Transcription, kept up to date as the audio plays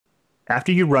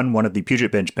After you run one of the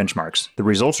PugetBench benchmarks, the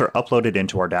results are uploaded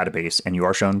into our database and you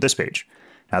are shown this page.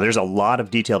 Now there's a lot of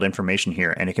detailed information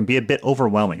here and it can be a bit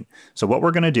overwhelming, so what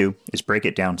we're going to do is break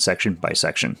it down section by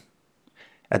section.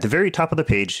 At the very top of the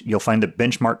page, you'll find the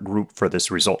benchmark group for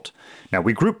this result. Now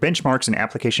we group benchmarks and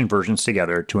application versions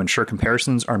together to ensure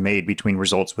comparisons are made between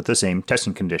results with the same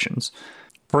testing conditions.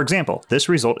 For example, this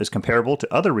result is comparable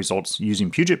to other results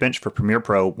using PugetBench for Premiere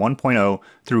Pro 1.0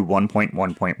 through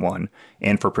 1.1.1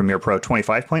 and for Premiere Pro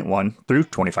 25.1 through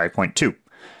 25.2.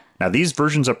 Now these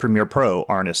versions of Premiere Pro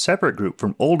are in a separate group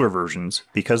from older versions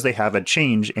because they have a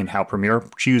change in how Premiere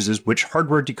chooses which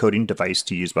hardware decoding device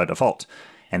to use by default,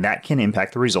 and that can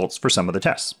impact the results for some of the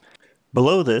tests.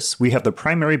 Below this, we have the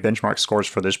primary benchmark scores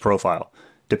for this profile.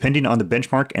 Depending on the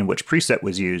benchmark and which preset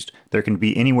was used, there can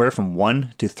be anywhere from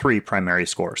 1 to 3 primary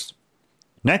scores.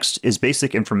 Next is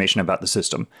basic information about the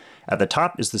system. At the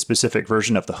top is the specific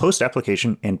version of the host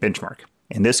application and benchmark.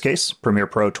 In this case, Premiere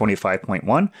Pro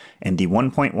 25.1 and the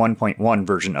 1.1.1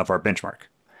 version of our benchmark.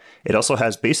 It also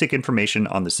has basic information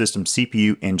on the system's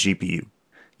CPU and GPU.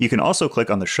 You can also click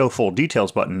on the Show Full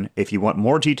Details button if you want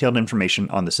more detailed information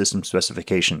on the system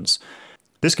specifications.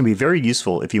 This can be very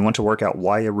useful if you want to work out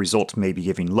why a result may be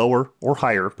giving lower or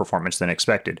higher performance than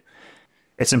expected.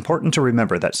 It's important to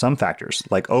remember that some factors,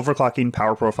 like overclocking,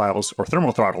 power profiles, or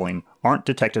thermal throttling, aren't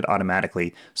detected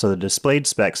automatically, so the displayed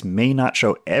specs may not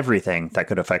show everything that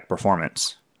could affect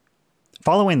performance.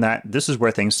 Following that, this is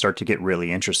where things start to get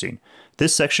really interesting.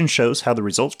 This section shows how the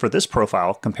results for this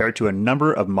profile compare to a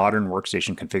number of modern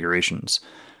workstation configurations.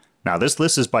 Now this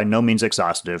list is by no means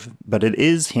exhaustive, but it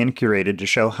is hand curated to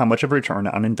show how much of a return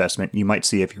on investment you might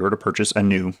see if you were to purchase a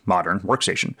new, modern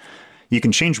workstation. You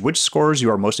can change which scores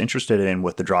you are most interested in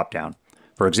with the dropdown.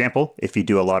 For example, if you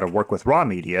do a lot of work with raw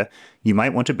media, you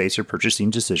might want to base your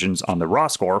purchasing decisions on the raw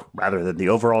score rather than the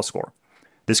overall score.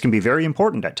 This can be very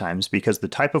important at times because the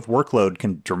type of workload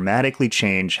can dramatically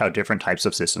change how different types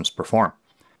of systems perform.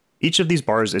 Each of these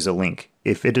bars is a link.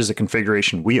 If it is a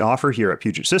configuration we offer here at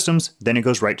Puget Systems, then it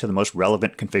goes right to the most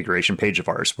relevant configuration page of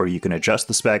ours, where you can adjust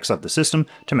the specs of the system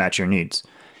to match your needs.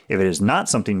 If it is not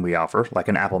something we offer, like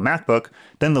an Apple MacBook,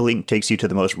 then the link takes you to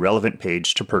the most relevant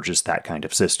page to purchase that kind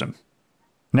of system.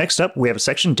 Next up, we have a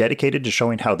section dedicated to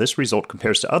showing how this result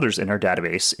compares to others in our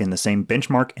database in the same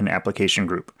benchmark and application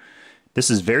group.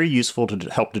 This is very useful to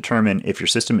help determine if your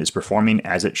system is performing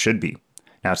as it should be.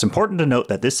 Now it's important to note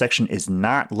that this section is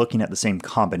not looking at the same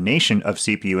combination of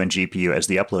CPU and GPU as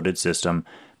the uploaded system,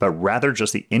 but rather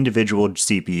just the individual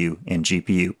CPU and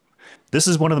GPU. This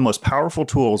is one of the most powerful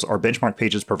tools our benchmark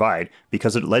pages provide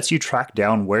because it lets you track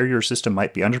down where your system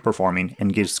might be underperforming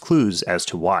and gives clues as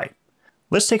to why.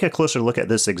 Let's take a closer look at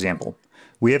this example.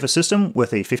 We have a system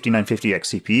with a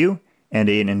 5950X CPU and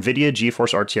an NVIDIA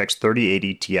GeForce RTX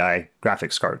 3080 Ti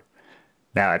graphics card.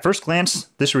 Now at first glance,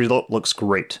 this result looks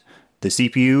great. The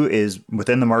CPU is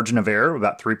within the margin of error,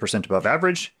 about 3% above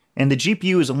average, and the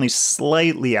GPU is only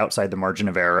slightly outside the margin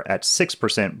of error at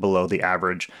 6% below the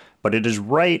average, but it is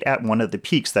right at one of the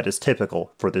peaks that is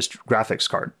typical for this graphics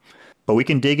card. But we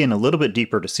can dig in a little bit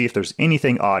deeper to see if there's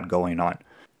anything odd going on.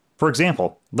 For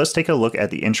example, let's take a look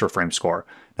at the intra-frame score.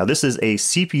 Now this is a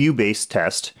CPU-based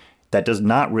test that does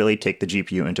not really take the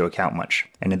GPU into account much.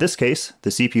 And in this case, the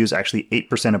CPU is actually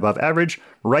 8% above average,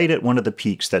 right at one of the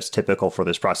peaks that's typical for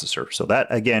this processor. So that,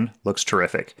 again, looks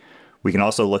terrific. We can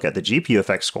also look at the GPU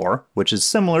effect score, which is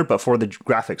similar but for the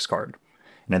graphics card.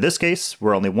 And in this case,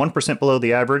 we're only 1% below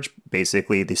the average,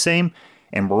 basically the same,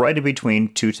 and we're right in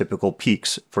between two typical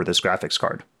peaks for this graphics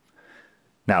card.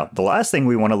 Now, the last thing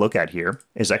we want to look at here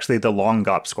is actually the long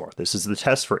GOP score. This is the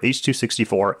test for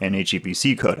H.264 and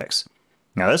HEVC codecs.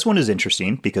 Now this one is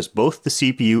interesting because both the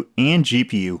CPU and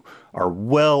GPU are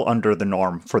well under the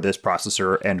norm for this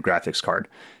processor and graphics card.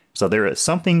 So there is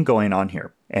something going on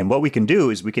here. And what we can do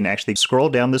is we can actually scroll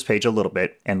down this page a little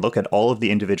bit and look at all of the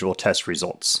individual test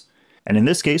results. And in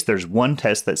this case, there's one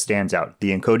test that stands out,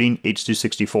 the encoding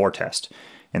H.264 test.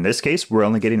 In this case, we're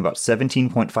only getting about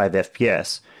 17.5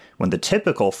 FPS, when the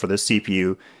typical for this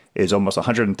CPU is almost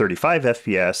 135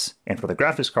 FPS, and for the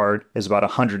graphics card is about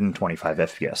 125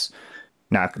 FPS.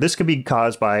 Now, this could be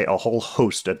caused by a whole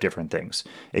host of different things.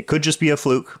 It could just be a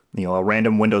fluke, a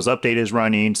random Windows update is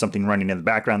running, something running in the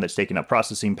background that's taking up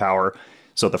processing power.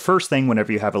 So the first thing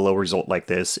whenever you have a low result like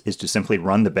this is to simply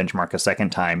run the benchmark a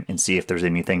second time and see if there's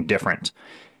anything different.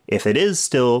 If it is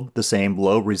still the same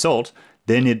low result,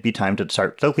 then it'd be time to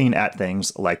start looking at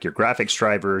things like your graphics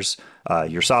drivers,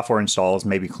 your software installs,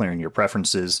 maybe clearing your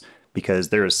preferences, because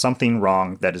there is something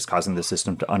wrong that is causing the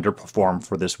system to underperform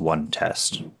for this one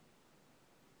test.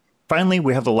 Finally,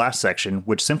 we have the last section,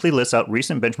 which simply lists out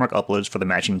recent benchmark uploads for the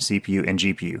matching CPU and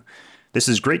GPU. This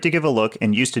is great to give a look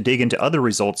and use to dig into other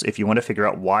results if you want to figure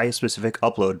out why a specific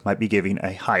upload might be giving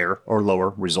a higher or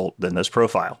lower result than this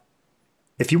profile.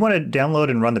 If you want to download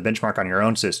and run the benchmark on your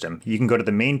own system, you can go to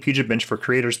the main PugetBench for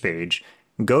Creators page,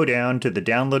 go down to the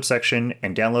download section,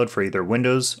 and download for either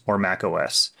Windows or Mac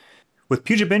OS. With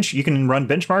PugetBench, you can run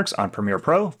benchmarks on Premiere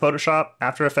Pro, Photoshop,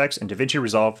 After Effects, and DaVinci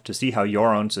Resolve to see how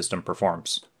your own system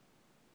performs.